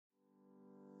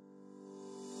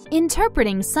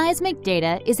Interpreting seismic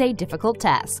data is a difficult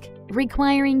task,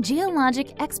 requiring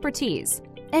geologic expertise,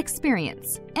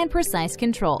 experience, and precise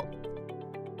control.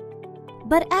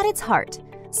 But at its heart,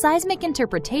 seismic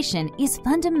interpretation is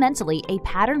fundamentally a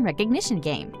pattern recognition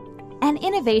game, and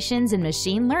innovations in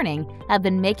machine learning have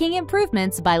been making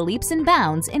improvements by leaps and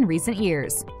bounds in recent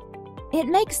years. It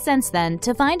makes sense then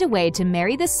to find a way to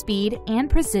marry the speed and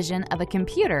precision of a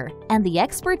computer and the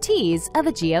expertise of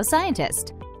a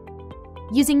geoscientist.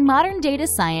 Using modern data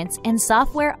science and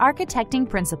software architecting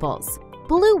principles,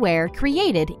 Bluware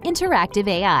created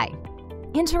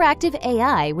InteractivAI.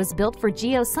 InteractivAI was built for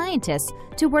geoscientists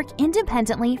to work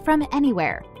independently from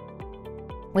anywhere,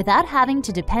 without having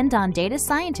to depend on data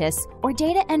scientists or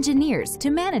data engineers to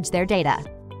manage their data.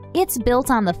 It's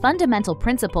built on the fundamental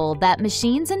principle that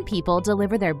machines and people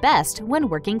deliver their best when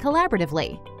working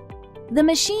collaboratively. The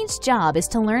machine's job is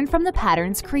to learn from the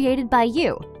patterns created by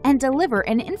you and deliver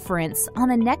an inference on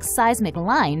the next seismic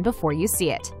line before you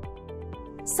see it.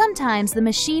 Sometimes the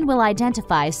machine will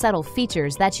identify subtle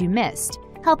features that you missed,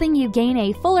 helping you gain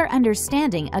a fuller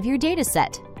understanding of your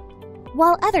dataset,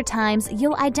 while other times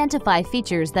you'll identify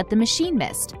features that the machine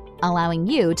missed, allowing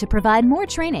you to provide more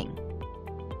training.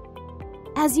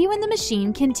 As you and the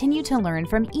machine continue to learn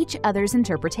from each other's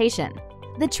interpretation,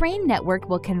 the trained network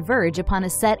will converge upon a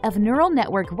set of neural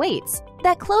network weights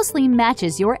that closely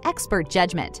matches your expert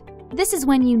judgment. This is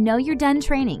when you know you're done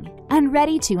training and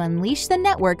ready to unleash the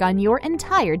network on your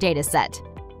entire dataset.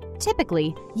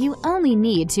 Typically, you only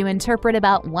need to interpret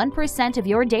about 1% of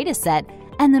your dataset,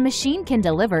 and the machine can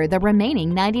deliver the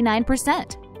remaining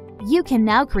 99%. You can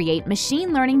now create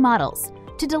machine learning models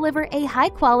to deliver a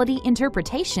high-quality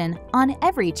interpretation on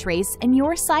every trace in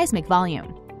your seismic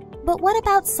volume. But what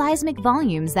about seismic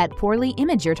volumes that poorly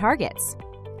image your targets?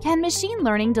 Can machine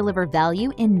learning deliver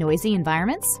value in noisy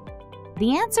environments?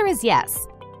 The answer is yes.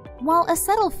 While a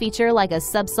subtle feature like a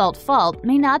subsalt fault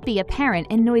may not be apparent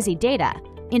in noisy data,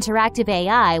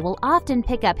 InteractivAI will often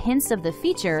pick up hints of the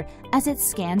feature as it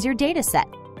scans your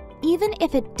dataset. Even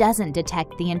if it doesn't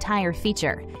detect the entire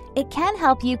feature, it can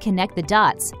help you connect the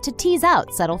dots to tease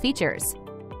out subtle features.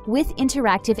 With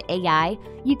InteractivAI,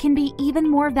 you can be even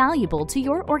more valuable to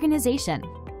your organization.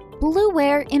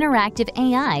 Bluware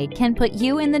InteractivAI can put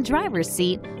you in the driver's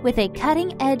seat with a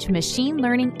cutting-edge machine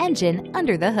learning engine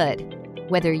under the hood.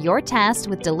 Whether you're tasked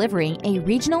with delivering a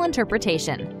regional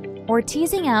interpretation or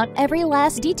teasing out every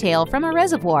last detail from a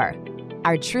reservoir,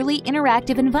 our truly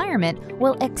interactive environment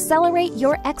will accelerate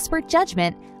your expert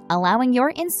judgment, allowing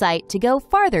your insight to go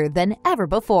farther than ever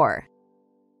before.